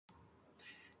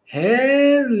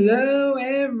Hello,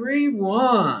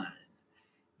 everyone.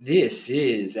 This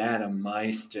is Adam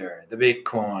Meister, the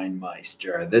Bitcoin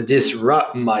Meister, the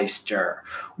Disrupt Meister.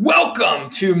 Welcome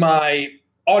to my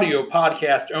audio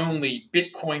podcast only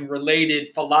Bitcoin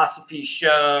related philosophy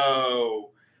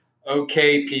show.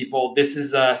 Okay, people, this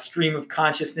is a stream of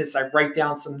consciousness. I write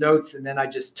down some notes and then I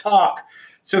just talk.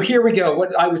 So here we go.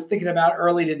 What I was thinking about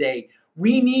early today.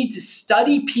 We need to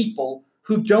study people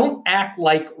who don't act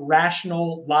like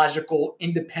rational, logical,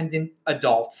 independent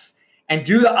adults and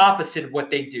do the opposite of what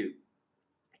they do.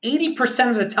 80%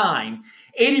 of the time,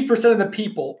 80% of the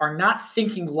people are not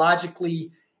thinking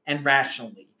logically and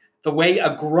rationally the way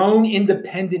a grown,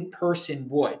 independent person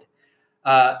would.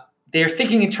 They're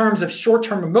thinking in terms of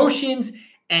short-term emotions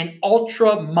and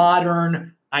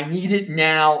ultra-modern, I need it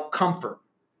now comfort.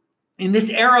 In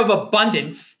this era of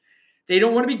abundance, they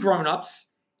don't want to be grown-ups,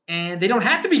 and they don't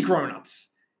have to be grown-ups.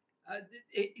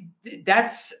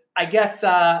 That's, I guess,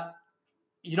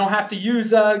 you don't have to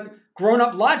use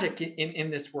grown-up logic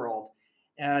in this world.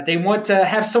 They want to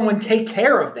have someone take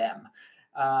care of them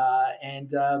and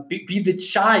be the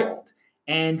child.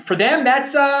 And for them,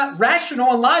 that's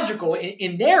rational and logical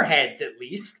in their heads, at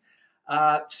least.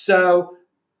 So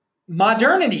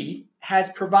modernity has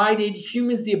provided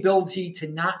humans the ability to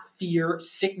not fear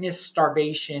sickness,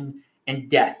 starvation, and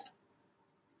death.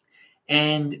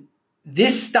 And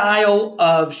this style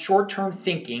of short-term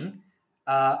thinking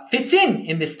fits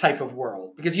in this type of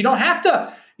world because you don't have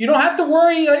to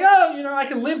worry like, I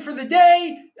can live for the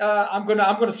day. I'm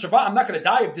gonna survive. I'm not gonna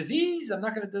die of disease. I'm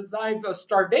not gonna die of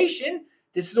starvation.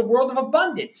 This is a world of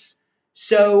abundance.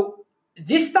 So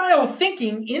this style of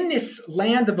thinking in this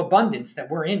land of abundance that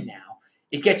we're in now,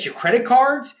 it gets you credit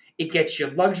cards, it gets you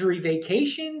luxury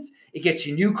vacations, it gets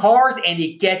you new cars, and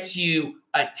it gets you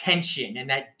attention and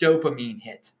that dopamine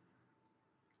hit.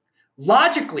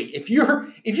 Logically, if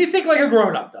you think like a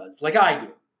grown-up does, like I do,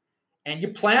 and you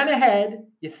plan ahead,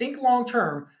 you think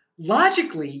long-term,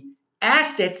 logically,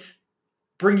 assets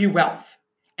bring you wealth,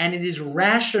 and it is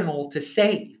rational to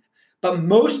save. But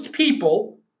most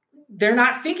people, they're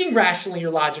not thinking rationally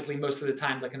or logically most of the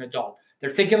time like an adult. They're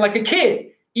thinking like a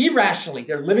kid, irrationally.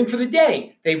 They're living for the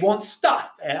day. They want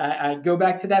stuff. I go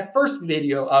back to that first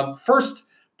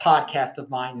podcast of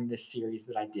mine in this series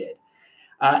that I did.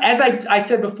 As I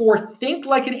said before, think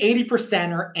like an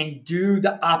 80%er and do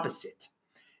the opposite.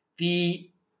 The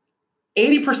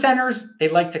 80%ers, they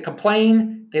like to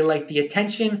complain. They like the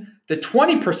attention. The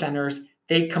 20%ers,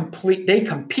 they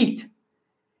compete.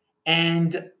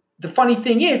 And the funny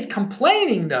thing is,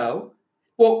 complaining though,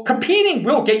 competing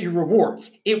will get you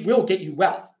rewards. It will get you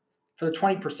wealth for the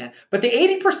 20%. But the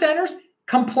 80%ers,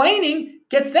 complaining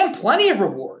gets them plenty of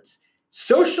rewards.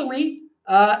 Socially,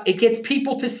 it gets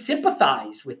people to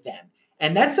sympathize with them.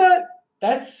 And that's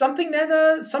something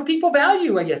that some people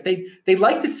value, I guess. They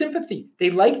like the sympathy.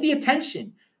 They like the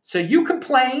attention. So you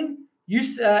complain, you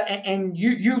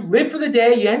live for the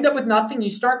day, you end up with nothing, you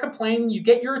start complaining, you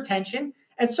get your attention,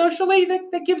 and socially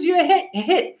that gives you a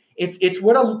hit. It's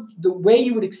the way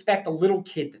you would expect a little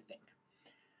kid to think.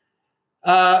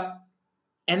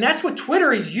 And that's what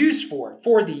Twitter is used for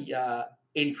the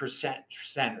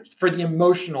 80%ers, for the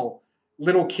emotional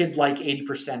little kid-like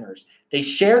 80%ers. They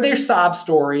share their sob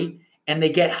story and they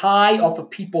get high off of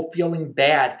people feeling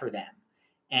bad for them.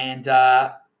 And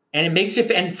it makes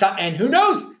it, and who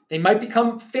knows, they might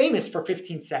become famous for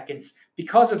 15 seconds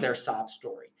because of their sob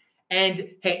story. And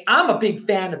hey, I'm a big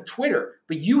fan of Twitter,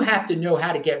 but you have to know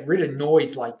how to get rid of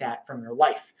noise like that from your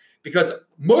life, because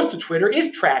most of Twitter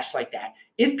is trash like that,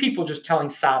 is people just telling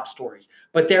sob stories.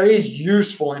 But there is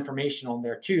useful information on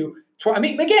there too. I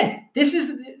mean, again,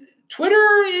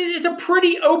 Twitter is a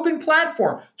pretty open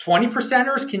platform.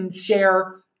 20%ers can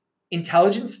share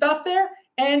intelligent stuff there,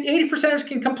 and 80%ers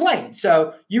can complain.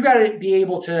 So you got to be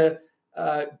able to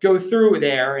go through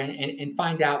there and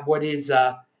find out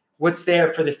what's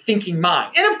there for the thinking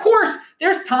mind. And of course,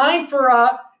 there's time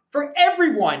for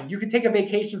everyone. You can take a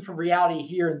vacation from reality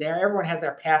here and there. Everyone has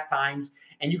their pastimes,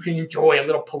 and you can enjoy a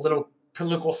little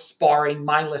political sparring,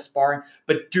 mindless sparring,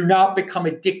 but do not become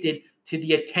addicted to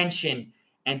the attention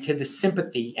and to the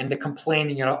sympathy and the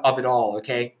complaining of it all,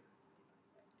 okay?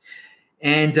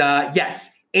 And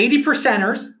yes,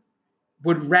 80%ers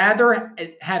would rather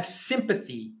have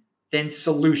sympathy than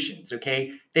solutions,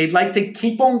 okay? They'd like to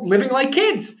keep on living like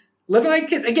kids.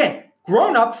 Again,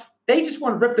 grown-ups, they just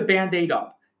want to rip the Band-Aid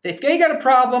up. If they got a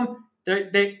problem,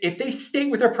 if they state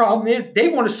what their problem is, they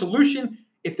want a solution.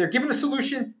 If they're given a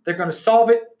solution, they're going to solve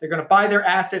it. They're going to buy their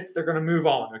assets. They're going to move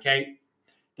on, okay?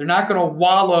 They're not going to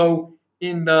wallow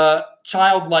in the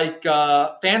childlike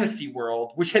fantasy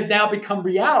world, which has now become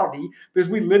reality because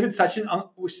we live in such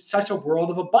a world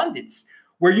of abundance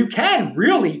where you can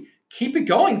really keep it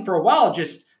going for a while.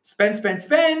 Just spend,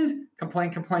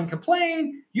 complain, complain,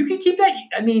 complain. You can keep that.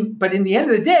 I mean, but in the end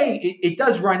of the day, it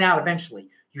does run out eventually.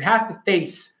 You have to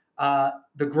face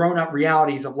the grown-up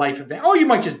realities of life. Oh, you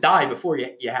might just die before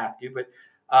you have to. But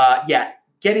yeah,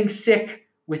 getting sick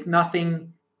with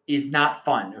nothing is not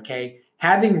fun, okay?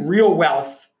 Having real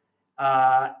wealth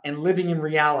and living in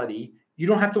reality, you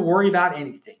don't have to worry about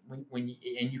anything and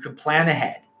you can plan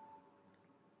ahead.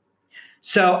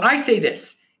 So I say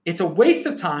this, it's a waste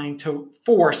of time to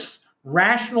force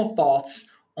rational thoughts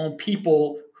on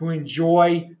people who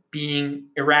enjoy being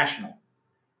irrational.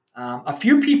 A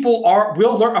few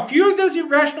of those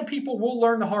irrational people will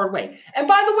learn the hard way. And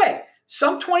by the way,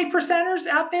 some 20%ers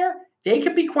out there, they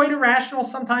can be quite irrational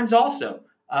sometimes also.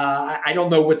 I don't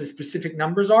know what the specific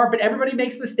numbers are, but everybody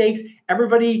makes mistakes.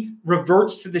 Everybody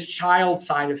reverts to this child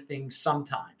side of things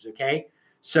sometimes, okay?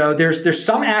 So there's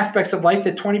some aspects of life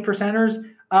that 20%ers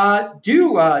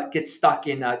do get stuck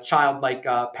in childlike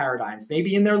paradigms,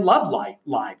 maybe in their love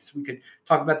lives. We could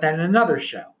talk about that in another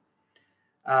show.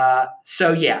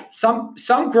 So yeah, some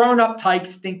grown-up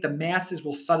types think the masses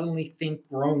will suddenly think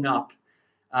grown up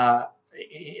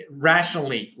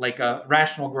rationally, like a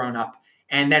rational grown-up.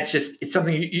 And that's it's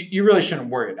something you really shouldn't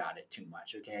worry about it too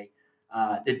much, okay?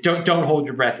 Don't hold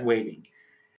your breath waiting.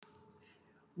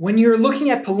 When you're looking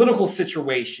at political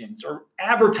situations or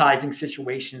advertising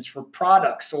situations for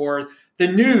products or the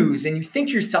news, and you think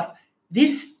to yourself,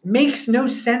 this makes no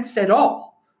sense at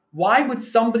all. Why would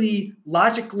somebody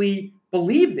logically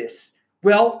believe this?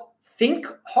 Well, think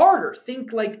harder.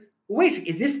 Think like, wait,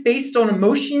 is this based on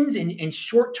emotions and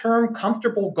short-term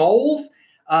comfortable goals?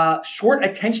 Short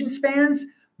attention spans?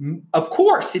 Of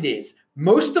course it is.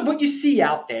 Most of what you see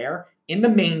out there in the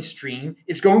mainstream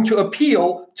is going to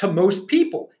appeal to most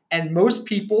people. And most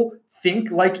people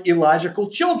think like illogical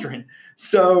children.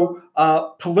 So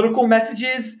political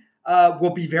messages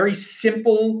will be very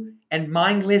simple and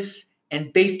mindless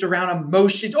and based around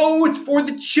emotions. Oh, it's for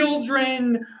the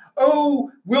children.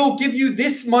 Oh, we'll give you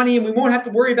this money and we won't have to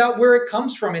worry about where it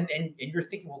comes from. And you're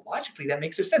thinking, well, logically, that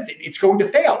makes no sense. It's going to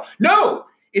fail. No,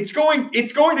 it's going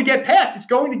to get passed. It's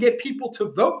going to get people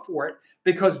to vote for it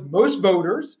because most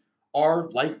voters are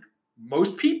like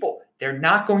most people. They're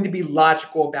not going to be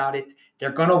logical about it.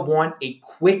 They're going to want a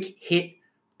quick hit,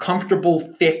 comfortable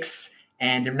fix,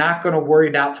 and they're not going to worry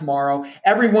about tomorrow.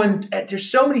 There's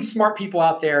so many smart people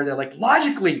out there. They're like,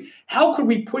 logically, how could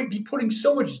we be putting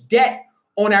so much debt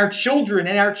on our children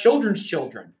and our children's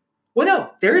children? Well, no,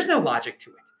 there is no logic to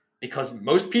it because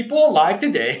most people alive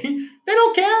today, they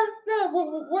don't care.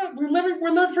 No, we're living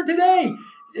for today.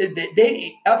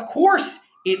 Of course,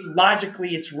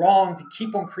 it's wrong to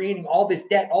keep on creating all this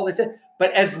debt,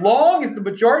 but as long as the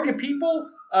majority of people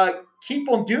keep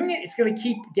on doing it, it's going to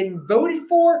keep getting voted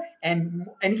for. And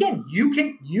again, you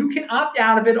can opt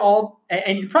out of it all.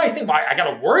 And you're probably saying, well, I got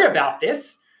to worry about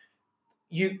this.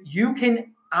 You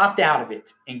can opt out of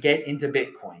it and get into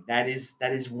Bitcoin. That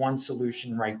is one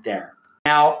solution right there.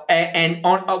 Now, and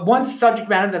on one subject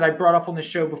matter that I brought up on the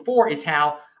show before is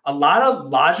how a lot of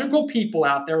logical people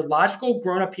out there, logical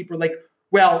grown-up people are like,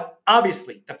 well,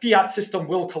 obviously, the fiat system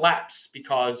will collapse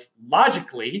because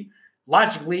logically,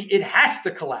 it has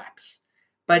to collapse.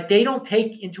 But they don't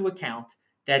take into account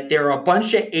that there are a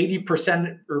bunch of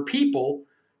 80% or people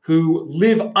who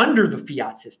live under the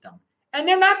fiat system, and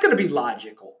they're not going to be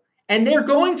logical, and they're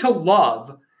going to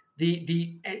love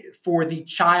for the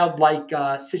childlike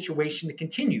situation to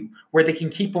continue, where they can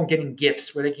keep on getting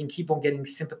gifts, where they can keep on getting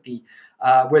sympathy,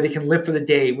 where they can live for the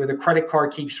day, where the credit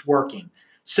card keeps working.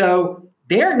 So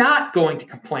they're not going to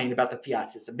complain about the fiat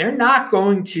system. They're not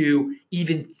going to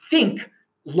even think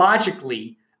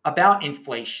logically about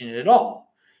inflation at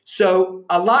all. So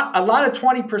a lot of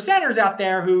 20%ers out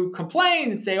there who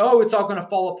complain and say, oh, it's all going to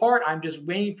fall apart. I'm just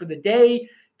waiting for the day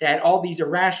that all these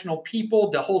irrational people,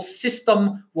 the whole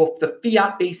system, the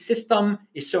fiat-based system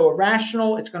is so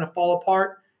irrational, it's going to fall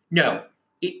apart. No,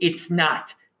 it's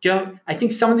not. I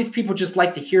think some of these people just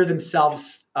like to hear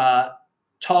themselves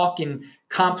talk in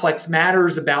complex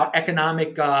matters about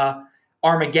economic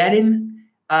Armageddon.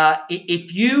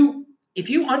 If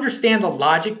you understand the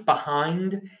logic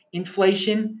behind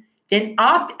inflation, then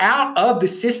opt out of the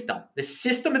system. The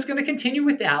system is going to continue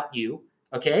without you,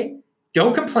 okay?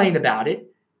 Don't complain about it.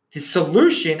 The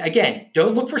solution, again,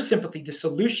 don't look for sympathy. The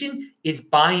solution is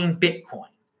buying Bitcoin.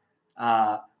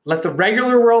 Let the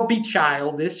regular world be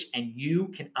childish, and you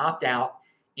can opt out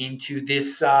into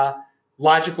this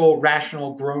logical,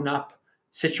 rational, grown-up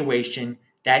situation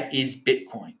that is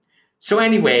Bitcoin. So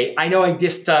anyway, I know I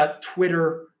dissed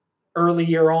Twitter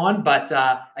earlier on, but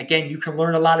again, you can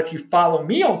learn a lot if you follow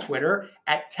me on Twitter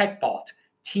at TechBalt,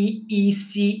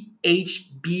 TECHBALT.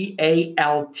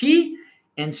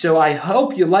 And so I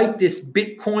hope you like this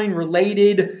Bitcoin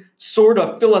related sort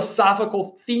of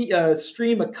philosophical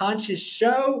stream of consciousness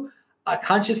show.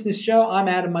 I'm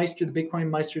Adam Meister, the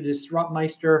Bitcoin Meister, the Disrupt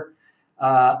Meister.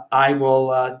 I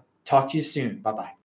will talk to you soon. Bye-bye.